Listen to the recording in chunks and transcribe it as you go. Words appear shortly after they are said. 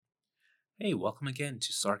Hey, welcome again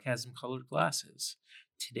to Sarcasm Colored Glasses.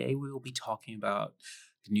 Today we will be talking about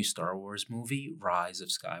the new Star Wars movie, Rise of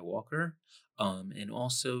Skywalker, and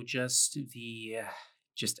also just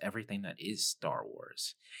everything that is Star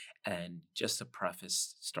Wars. And just to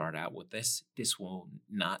start out with this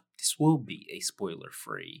will be a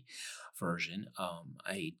spoiler-free version.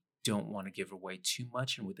 I don't want to give away too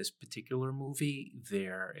much, and with this particular movie,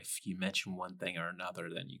 if you mention one thing or another,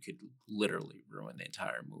 then you could literally ruin the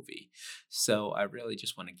entire movie. So I really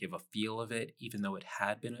just want to give a feel of it, even though it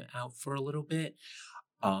had been out for a little bit.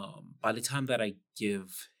 By the time that I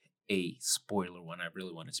give a spoiler one, I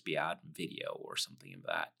really want it to be out in video or something of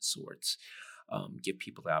that sorts. Give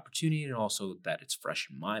people the opportunity, and also that it's fresh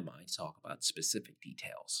in my mind to talk about specific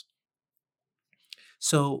details.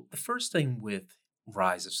 So the first thing with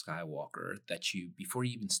Rise of Skywalker before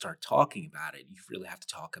you even start talking about it, you really have to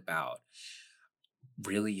talk about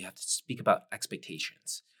you have to speak about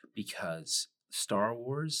expectations, because Star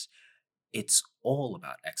Wars, it's all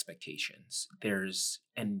about expectations.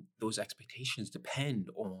 And those expectations depend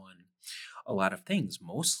on a lot of things,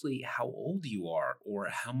 mostly how old you are or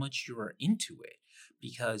how much you're into it.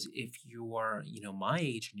 Because if you are, my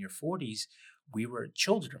age in your 40s, we were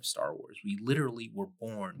children of Star Wars. We literally were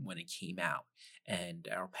born when it came out, and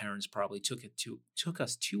our parents probably took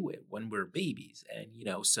us to it when we were babies. And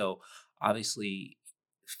so obviously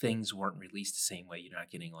things weren't released the same way. You're not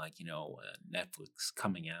getting like, Netflix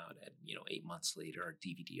coming out at, 8 months later, or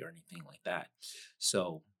DVD or anything like that.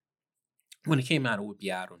 So when it came out, it would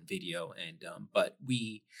be out on video. And, but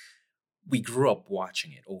we grew up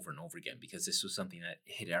watching it over and over again, because this was something that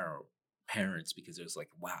hit our parents, because it was like,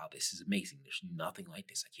 wow, this is amazing. There's nothing like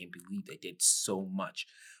this. I can't believe they did so much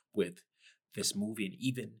with this movie. And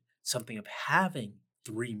even something of having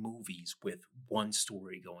three movies with one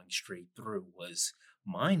story going straight through was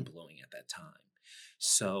mind blowing at that time.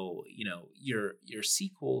 So, your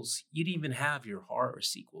sequels, you didn't even have your horror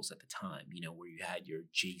sequels at the time, where you had your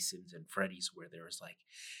Jasons and Freddys, where there was like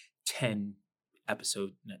 10 not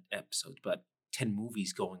episodes, but 10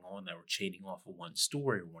 movies going on that were chaining off of one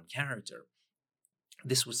story or one character.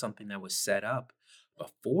 This was something that was set up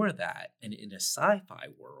before that, and in a sci-fi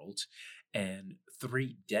world, and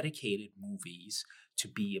three dedicated movies to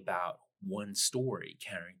be about one story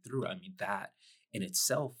carrying through. I mean, that in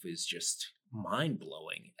itself is just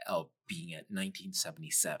mind-blowing, being at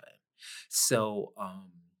 1977. So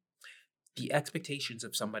the expectations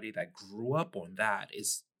of somebody that grew up on that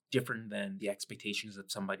is different than the expectations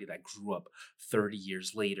of somebody that grew up 30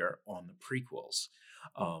 years later on the prequels.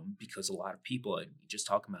 Because a lot of people, and just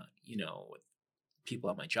talking about, with people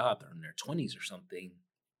at my job that are in their 20s or something,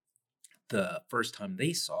 the first time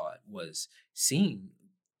they saw it was seeing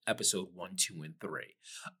episode one, two, and three.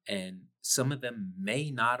 And some of them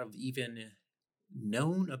may not have even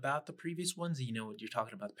known about the previous ones. You're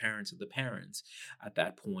talking about the parents of the parents at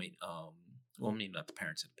that point. Well, maybe not the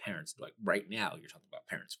parents of parents. Like right now, you're talking about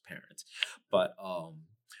parents of parents, but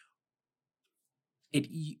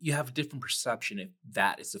you have a different perception if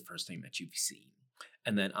that is the first thing that you've seen.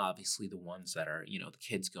 And then obviously the ones that are, the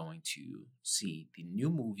kids going to see the new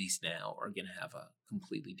movies now are going to have a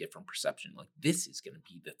completely different perception. Like, this is going to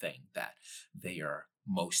be the thing that they are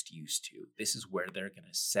most used to. This is where they're going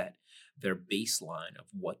to set their baseline of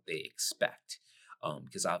what they expect.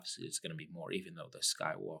 Because obviously it's going to be more, even though the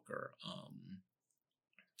Skywalker, I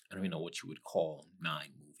don't even know what you would call 9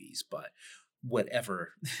 movies, but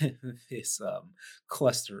whatever this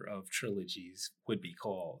cluster of trilogies would be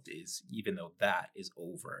called, is, even though that is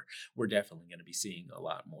over, we're definitely going to be seeing a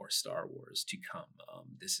lot more Star Wars to come.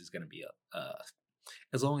 This is going to be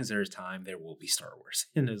as long as there's time, there will be Star Wars,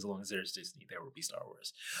 and as long as there's Disney, there will be Star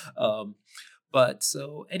Wars. Um, but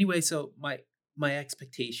so anyway, so my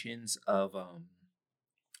expectations of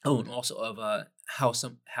oh, and also of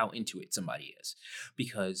how into it somebody is,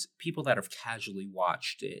 because people that have casually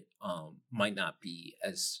watched it might not be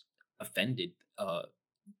as offended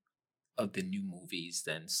of the new movies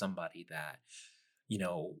than somebody that, you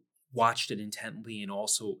know watched it intently, and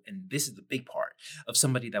also, and this is the big part, of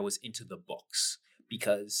somebody that was into the books.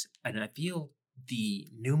 Because, and I feel the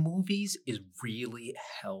new movies is really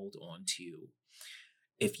held onto,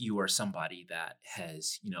 if you are somebody that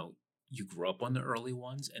has, you grew up on the early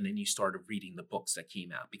ones, and then you started reading the books that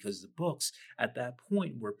came out, because the books at that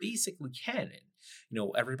point were basically canon.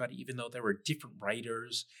 Everybody, even though there were different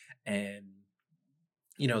writers, and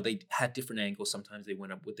they had different angles. Sometimes they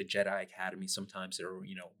went up with the Jedi Academy, sometimes they were,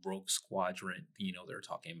 Rogue Squadron, they were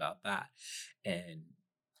talking about that, and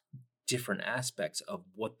different aspects of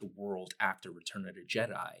what the world after Return of the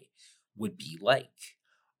Jedi would be like.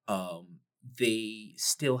 They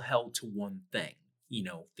still held to one thing.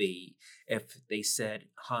 if they said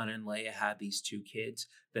Han and Leia had these two kids,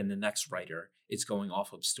 then the next writer is going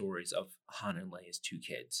off of stories of Han and Leia's two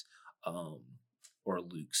kids, um, or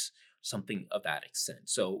Luke's, something of that extent.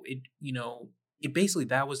 So it basically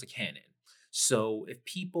that was the canon. So if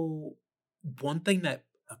people, one thing that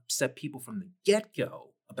upset people from the get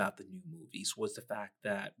go about the new movies was the fact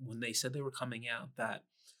that when they said they were coming out, that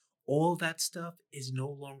all that stuff is no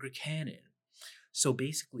longer canon. So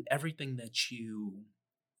basically, everything that you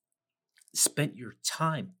spent your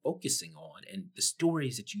time focusing on and the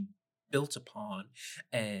stories that you built upon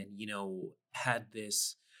and had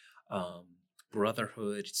this um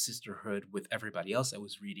brotherhood, sisterhood with everybody else that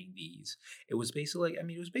was reading these, it was basically, I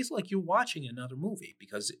mean, it was basically like you're watching another movie,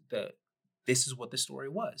 because the this is what the story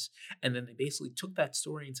was. And then they basically took that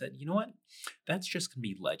story and said, you know what, that's just gonna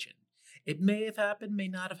be legend. It may have happened, may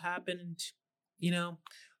not have happened, you know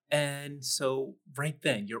and so right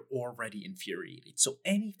then you're already infuriated. So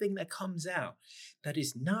anything that comes out that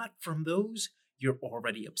is not from those, you're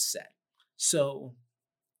already upset. So,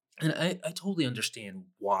 and I totally understand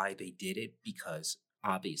why they did it, because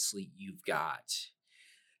obviously you've got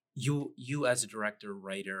you as a director,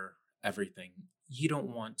 writer, everything, you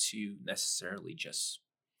don't want to necessarily just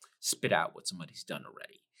spit out what somebody's done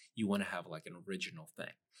already. You want to have like an original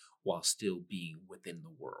thing while still being within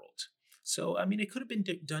the world. So, I mean, it could have been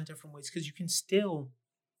done different ways, because you can still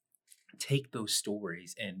take those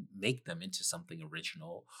stories and make them into something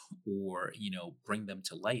original, or, bring them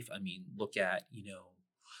to life. I mean, look at,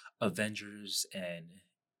 Avengers and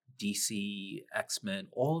DC, X-Men,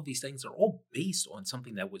 all of these things are all based on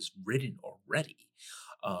something that was written already.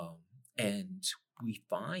 Um, and we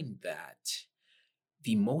find that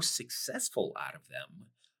the most successful out of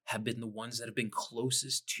them have been the ones that have been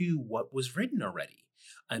closest to what was written already.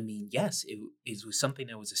 I mean, yes, it was something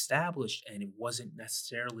that was established, and it wasn't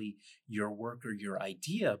necessarily your work or your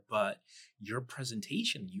idea, but your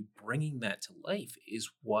presentation, you bringing that to life, is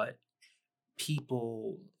what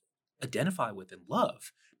people identify with and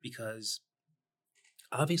love, because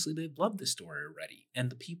obviously they've loved the story already. And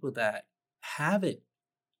the people that haven't,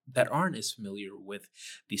 that aren't as familiar with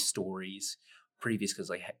these stories previous,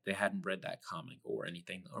 because they hadn't read that comic or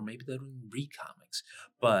anything, or maybe they don't read comics,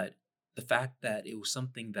 but the fact that it was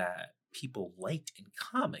something that people liked in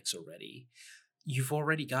comics already, you've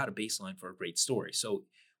already got a baseline for a great story. So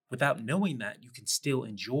without knowing that, you can still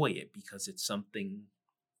enjoy it, because it's something,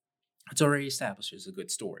 it's already established as a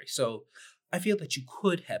good story. So I feel that you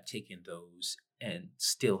could have taken those and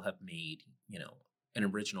still have made, an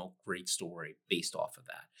original great story based off of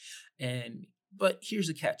that. And but here's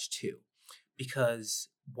a catch too, because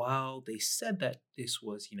while they said that this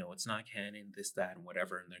was, it's not canon, this, that, and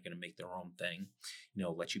whatever, and they're going to make their own thing,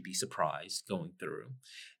 let you be surprised going through,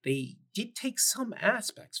 they did take some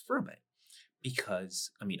aspects from it.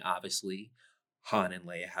 Because, I mean, obviously, Han and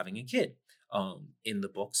Leia having a kid. In the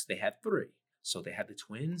books, they had three. So they had the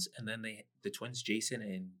twins, and then the twins, Jason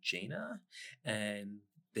and Jaina, and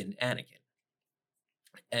then Anakin.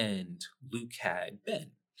 And Luke had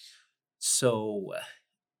Ben. So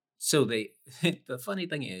they the funny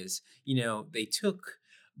thing is, they took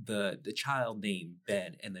the child named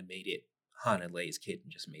Ben and then made it Han and Leia's kid,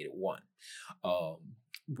 and just made it one.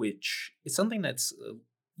 Which is something that's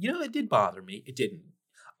it did bother me. It didn't.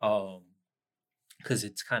 Um because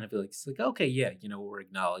it's kind of like, it's like, okay, yeah, we're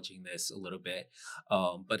acknowledging this a little bit.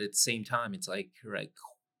 But at the same time, it's like,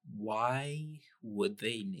 why would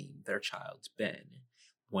they name their child Ben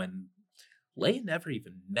when Leia never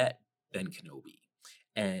even met Ben Kenobi?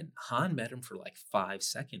 And Han met him for like 5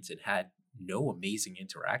 seconds and had no amazing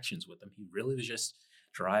interactions with him. He really was just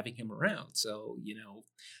driving him around. So,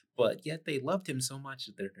 but yet they loved him so much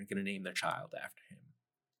that they're going to name their child after him.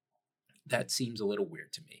 That seems a little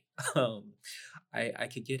weird to me. Um, I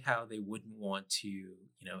could get how they wouldn't want to,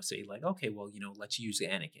 say like, okay, well, let's use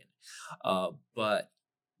Anakin. But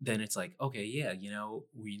then it's like, okay, yeah,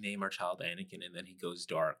 we name our child Anakin, and then he goes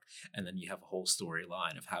dark, and then you have a whole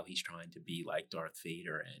storyline of how he's trying to be like Darth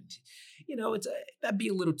Vader, and that'd be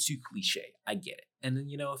a little too cliche. I get it. And then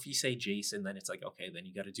if you say Jason, then it's like, okay, then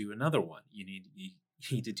you got to do another one. You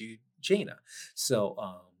need to do Jaina. So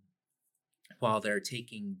while they're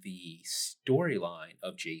taking the storyline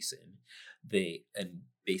of Jason, they and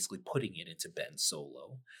basically putting it into Ben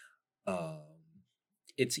Solo. Um,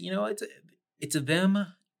 it's them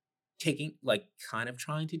taking, like, kind of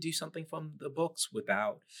trying to do something from the books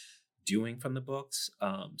without doing from the books.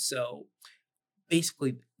 So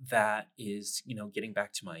basically, that is, getting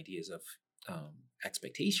back to my ideas of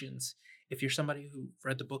expectations. If you're somebody who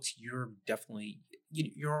read the books, you're definitely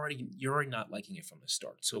you're already not liking it from the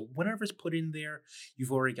start. So whatever's put in there,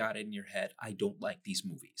 you've already got it in your head. I don't like these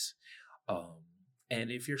movies. Um, and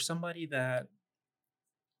if you're somebody that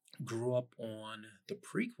grew up on the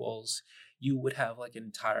prequels, you would have like an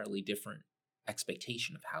entirely different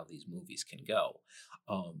expectation of how these movies can go.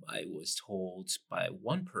 I was told by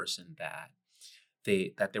one person that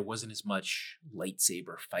there wasn't as much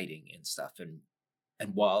lightsaber fighting and stuff, and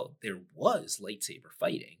while there was lightsaber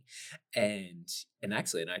fighting, and and I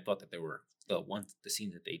thought that there were the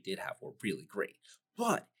scenes that they did have were really great.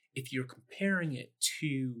 But if you're comparing it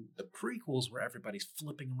to the prequels where everybody's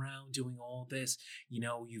flipping around doing all this,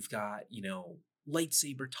 you've got,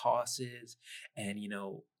 lightsaber tosses and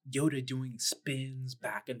Yoda doing spins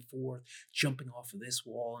back and forth, jumping off of this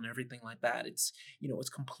wall and everything like that. It's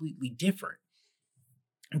completely different.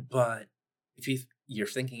 But if you're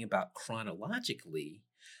thinking about chronologically,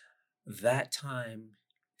 that time,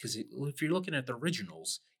 because if you're looking at the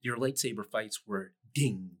originals, your lightsaber fights were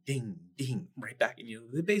ding, ding, ding, right back. And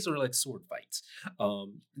they basically were like sword fights.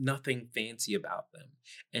 Nothing fancy about them.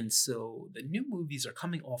 And so the new movies are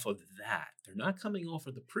coming off of that. They're not coming off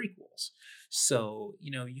of the prequels. So,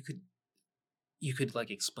 you could like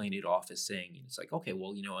explain it off as saying, it's like, okay,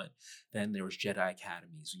 well, you know what, then there was Jedi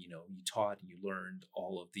academies, you taught and you learned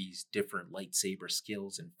all of these different lightsaber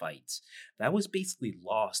skills and fights that was basically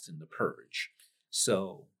lost in the Purge.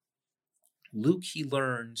 So Luke, he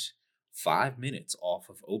learned 5 minutes off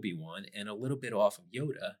of Obi-Wan and a little bit off of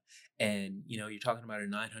Yoda. And, you're talking about a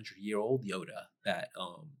 900-year-old Yoda that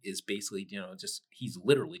is basically, just, he's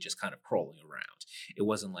literally just kind of crawling around. It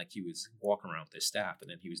wasn't like he was walking around with his staff and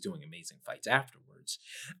then he was doing amazing fights afterwards.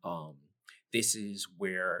 Um, this is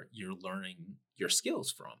where you're learning your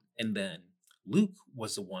skills from. And then Luke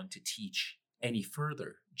was the one to teach any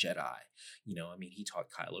further Jedi. He taught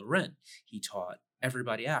Kylo Ren. He taught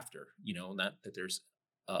everybody after, not that there's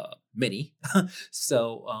many.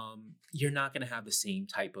 So you're not going to have the same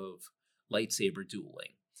type of lightsaber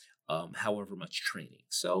dueling, however much training.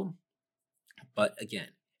 So, but again,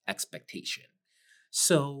 expectation.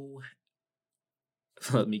 So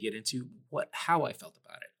let me get into how I felt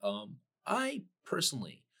about it. I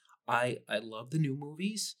personally, I love the new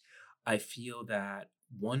movies. I feel that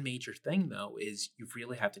one major thing though is you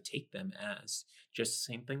really have to take them as just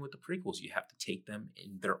the same thing with the prequels. You have to take them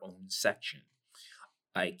in their own section.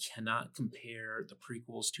 I cannot compare the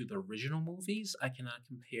prequels to the original movies. I cannot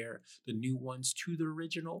compare the new ones to the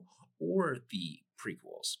original or the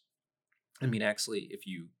prequels. Actually, if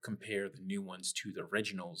you compare the new ones to the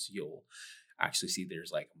originals, you'll actually see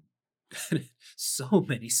there's like so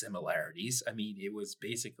many similarities. It was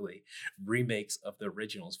basically remakes of the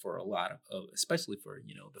originals for a lot especially for,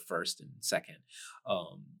 the first and second.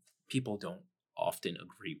 People don't often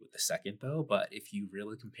agree with the second though, but if you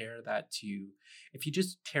really compare that to, if you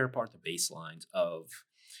just tear apart the baselines of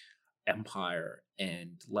Empire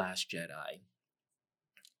and Last Jedi,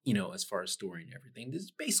 as far as story and everything, this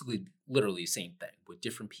is basically literally the same thing with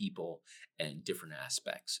different people and different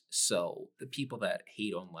aspects. So the people that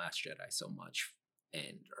hate on Last Jedi so much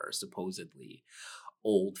and are supposedly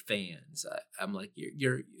old fans, I'm like,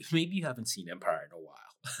 you're maybe you haven't seen Empire in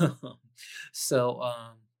a while. So,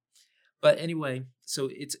 but anyway, so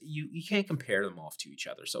it's you can't compare them off to each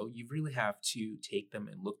other. So you really have to take them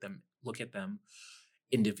and look at them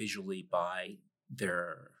individually by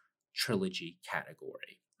their trilogy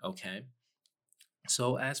category. Okay.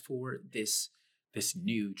 So as for this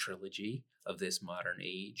new trilogy of this modern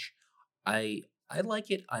age, I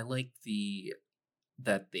like it. I like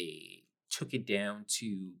that they took it down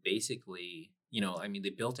to basically, they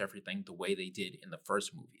built everything the way they did in the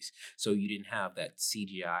first movies. So you didn't have that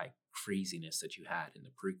CGI craziness that you had in the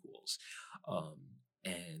prequels.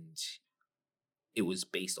 And it was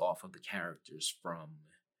based off of the characters from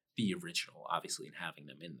the original, obviously, and having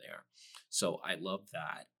them in there. So I love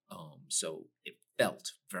that. So it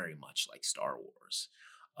felt very much like Star Wars.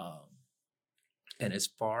 Um, and as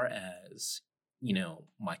far as,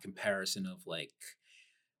 my comparison of like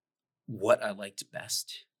what I liked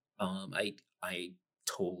best, I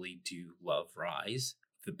totally do love Rise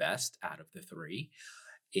the best out of the three.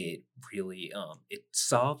 It really it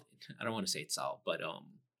solved, I don't want to say it solved, but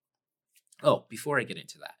oh, before I get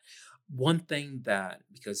into that, one thing that,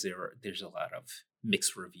 because there's a lot of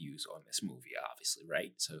mixed reviews on this movie, obviously,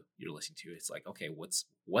 right? So you're listening to it, it's like, okay,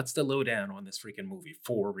 what's the lowdown on this freaking movie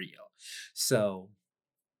for real? So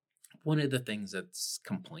one of the things that's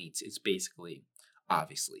complaints is basically,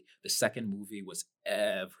 obviously, the second movie was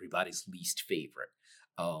everybody's least favorite.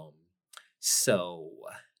 Um, so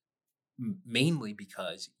mainly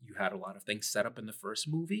because you had a lot of things set up in the first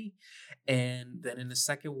movie, and then in the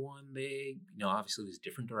second one, they, obviously it was a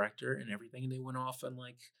different director and everything, and they went off on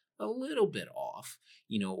like a little bit off,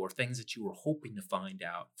 or things that you were hoping to find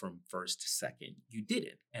out from first to second, you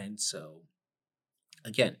didn't. And so,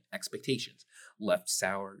 again, expectations left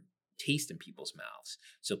sour taste in people's mouths.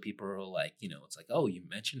 So people are like, it's like, oh, you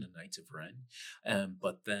mentioned the Knights of Ren,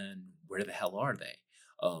 but then where the hell are they?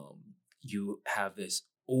 You have this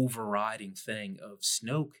overriding thing of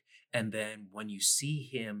Snoke, and then when you see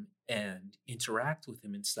him and interact with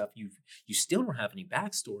him and stuff, you still don't have any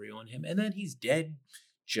backstory on him, and then he's dead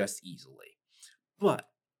just easily. But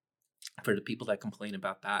for the people that complain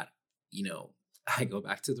about that, you know, I go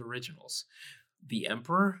back to the originals. The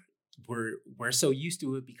Emperor, we're so used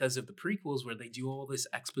to it because of the prequels where they do all this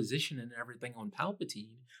exposition and everything on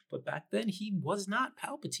Palpatine. But back then he was not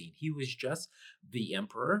Palpatine. He was just the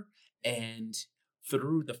Emperor. And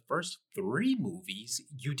through the first three movies,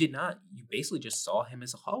 you basically just saw him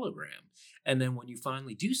as a hologram. And then when you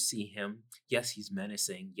finally do see him, yes, he's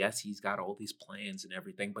menacing. Yes, he's got all these plans and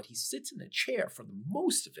everything, but he sits in a chair for the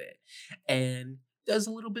most of it and does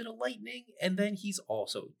a little bit of lightning, and then he's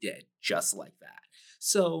also dead, just like that.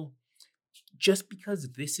 So just because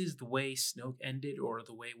this is the way Snoke ended or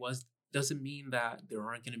the way it was, doesn't mean that there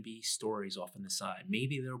aren't going to be stories off on the side.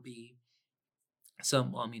 Maybe there'll be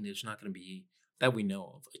some. I mean, there's not going to be that we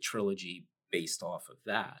know of a trilogy based off of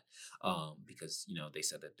that, because they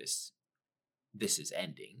said that this is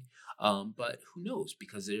ending. But who knows?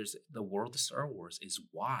 Because there's the world of Star Wars is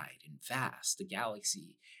wide and vast. The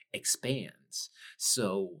galaxy expands.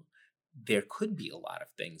 So there could be a lot of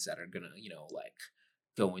things that are gonna, like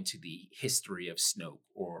go into the history of Snoke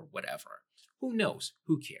or whatever. Who knows?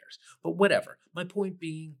 Who cares? But whatever. My point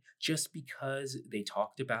being, just because they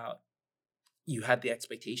talked about you had the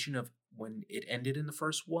expectation of when it ended in the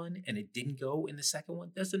first one and it didn't go in the second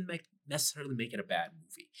one doesn't necessarily make it a bad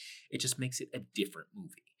movie. It just makes it a different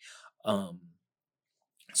movie. Um,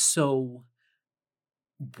 so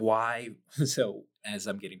why? So as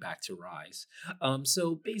I'm getting back to Rise,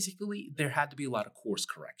 so basically there had to be a lot of course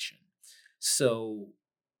correction. So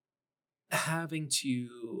having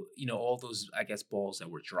to, all those, I guess, balls that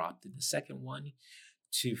were dropped in the second one,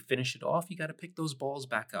 to finish it off, you got to pick those balls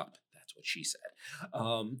back up. That's what she said.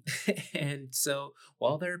 And so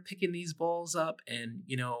while they're picking these balls up and,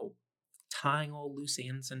 tying all loose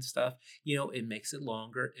ends and stuff, it makes it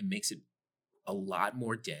longer. It makes it a lot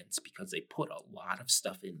more dense because they put a lot of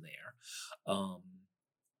stuff in there.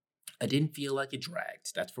 I didn't feel like it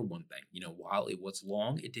dragged. That's for one thing. While it was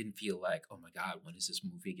long, it didn't feel like, oh my God, when is this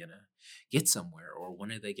movie gonna get somewhere? Or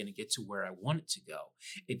when are they gonna get to where I want it to go?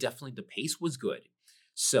 It definitely, the pace was good.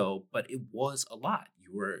 So, but it was a lot.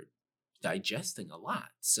 You were digesting a lot.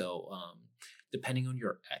 So, depending on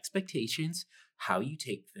your expectations, how you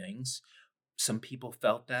take things, some people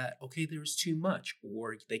felt that, okay, there was too much,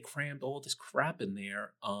 or they crammed all this crap in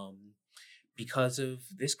there, because of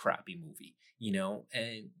this crappy movie,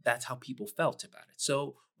 and that's how people felt about it.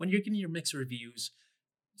 So when you're getting your mixed reviews,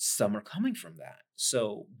 some are coming from that.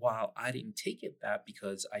 So while I didn't take it that,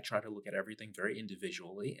 because I try to look at everything very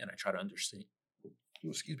individually and I try to understand,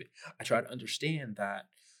 excuse me, I try to understand that,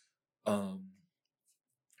 um,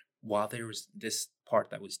 while there was this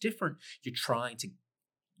part that was different, you're trying to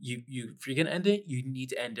if you're gonna end it, you need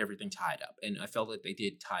to end everything tied up. And I felt like they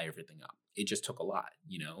did tie everything up. It just took a lot,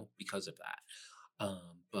 because of that.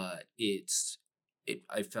 But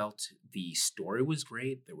I felt the story was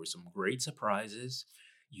great. There were some great surprises.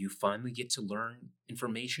 You finally get to learn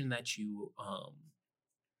information that you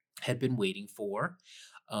had been waiting for.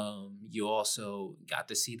 You also got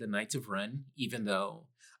to see the Knights of Ren, even though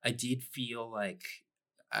I did feel like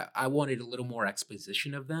I wanted a little more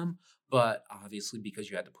exposition of them, but obviously because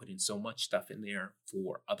you had to put in so much stuff in there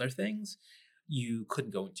for other things, you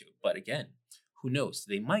couldn't go into it. But again, who knows?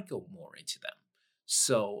 They might go more into them.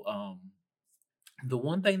 So the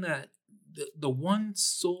one thing that the one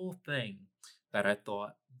sole thing that I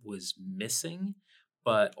thought was missing,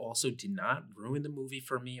 but also did not ruin the movie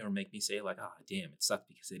for me or make me say like, ah, damn, it sucked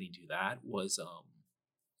because they didn't do that, was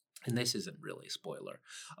and this isn't really a spoiler.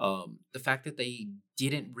 The fact that they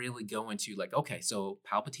didn't really go into like, okay, so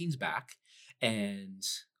Palpatine's back and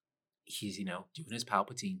he's, doing his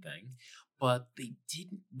Palpatine thing, but they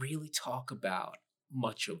didn't really talk about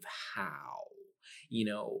much of how.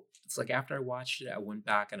 It's like after I watched it, I went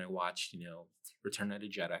back and I watched, Return of the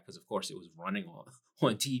Jedi, because of course it was running on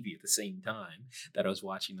on TV at the same time that I was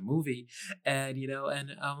watching the movie, and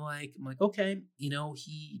and I'm like, okay,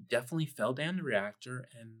 he definitely fell down the reactor,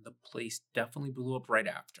 and the place definitely blew up right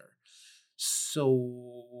after.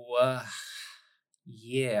 So,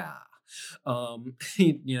 yeah.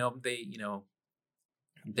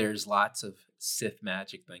 There's lots of Sith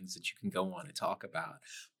magic things that you can go on and talk about,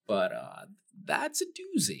 but that's a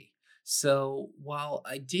doozy. So while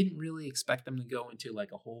I didn't really expect them to go into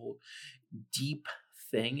like a whole deep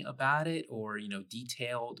thing about it, or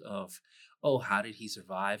detailed of, oh, how did he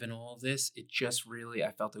survive and all of this, it just really,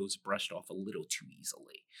 I felt it was brushed off a little too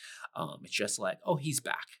easily. It's just like, oh, he's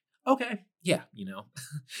back. Okay, yeah,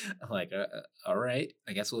 like, all right,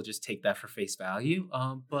 I guess we'll just take that for face value.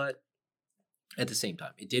 But at the same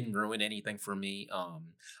time, it didn't ruin anything for me.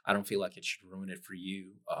 I don't feel like it should ruin it for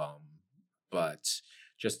you. But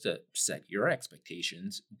just to set your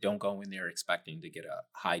expectations, don't go in there expecting to get a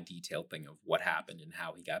high detailed thing of what happened and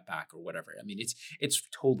how he got back or whatever. I mean, it's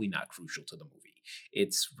totally not crucial to the movie.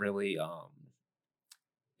 It's really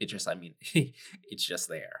it just, I mean, it's just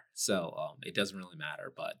there. So it doesn't really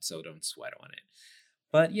matter, but so don't sweat on it.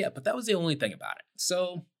 But yeah, but that was the only thing about it.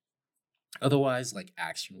 So otherwise, like,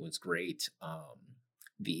 action was great.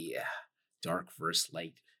 The dark verse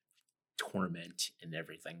light torment and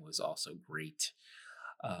everything was also great.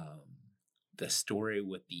 Um, the story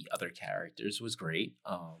with the other characters was great.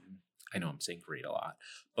 I know I'm saying great a lot,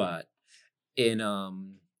 but in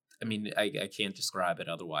I mean, I can't describe it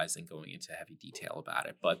otherwise than going into heavy detail about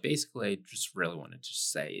it. But basically, I just really wanted to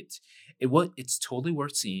say it's totally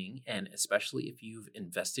worth seeing, and especially if you've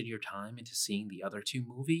invested your time into seeing the other two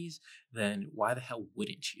movies, then why the hell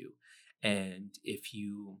wouldn't you? And if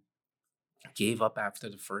you gave up after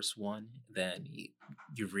the first one, then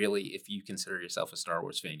you really, if you consider yourself a Star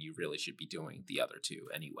Wars fan, you really should be doing the other two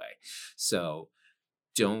anyway. So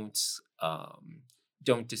don't um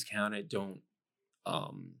don't discount it. Don't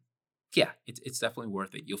um yeah, it's definitely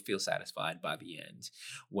worth it. You'll feel satisfied by the end,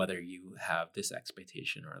 whether you have this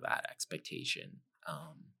expectation or that expectation.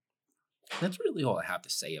 That's really all I have to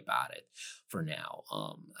say about it for now.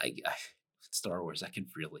 Star Wars,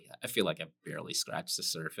 I feel like I've barely scratched the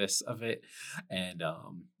surface of it, and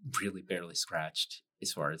really barely scratched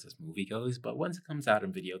as far as this movie goes. But once it comes out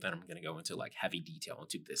in video, then I'm gonna go into like heavy detail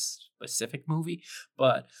into this specific movie.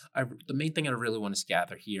 But the main thing I really want to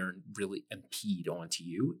gather here and really impede onto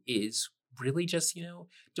you is really just,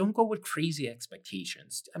 don't go with crazy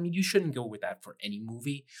expectations. I mean, you shouldn't go with that for any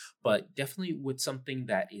movie, but definitely with something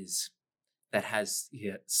that has,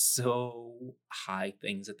 yeah, so high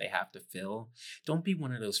things that they have to fill. Don't be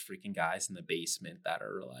one of those freaking guys in the basement that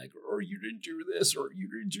are like, "Oh, you didn't do this, or you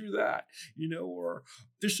didn't do that," or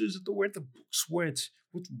 "This isn't the way the books went.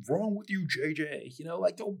 What's wrong with you, JJ?"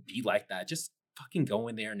 Like, don't be like that. Just fucking go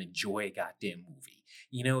in there and enjoy a goddamn movie.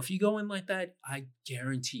 If you go in like that, I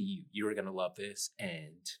guarantee you're gonna love this,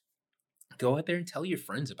 and go out there and tell your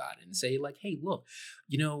friends about it and say, like, hey, look,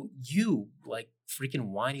 you, like, freaking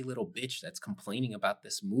whiny little bitch that's complaining about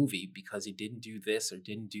this movie because he didn't do this or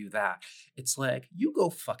didn't do that. It's like, you go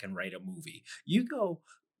fucking write a movie. You go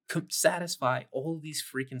satisfy all of these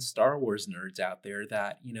freaking Star Wars nerds out there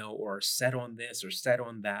that, are set on this or set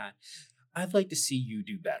on that. I'd like to see you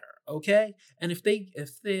do better, okay? And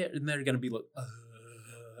they're gonna be like,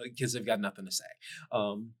 because they've got nothing to say.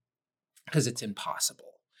 Because it's impossible.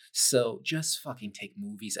 So just fucking take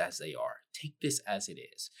movies as they are. Take this as it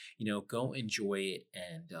is. Go enjoy it,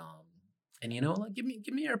 and like, give me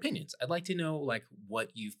your opinions. I'd like to know, like, what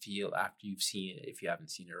you feel after you've seen it, if you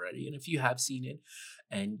haven't seen it already. And if you have seen it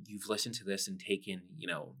and you've listened to this and taken,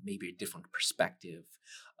 maybe a different perspective,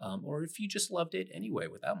 or if you just loved it anyway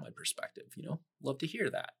without my perspective, love to hear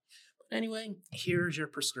that. But anyway, here's your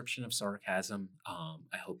prescription of sarcasm.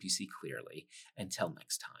 I hope you see clearly. Until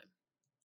next time.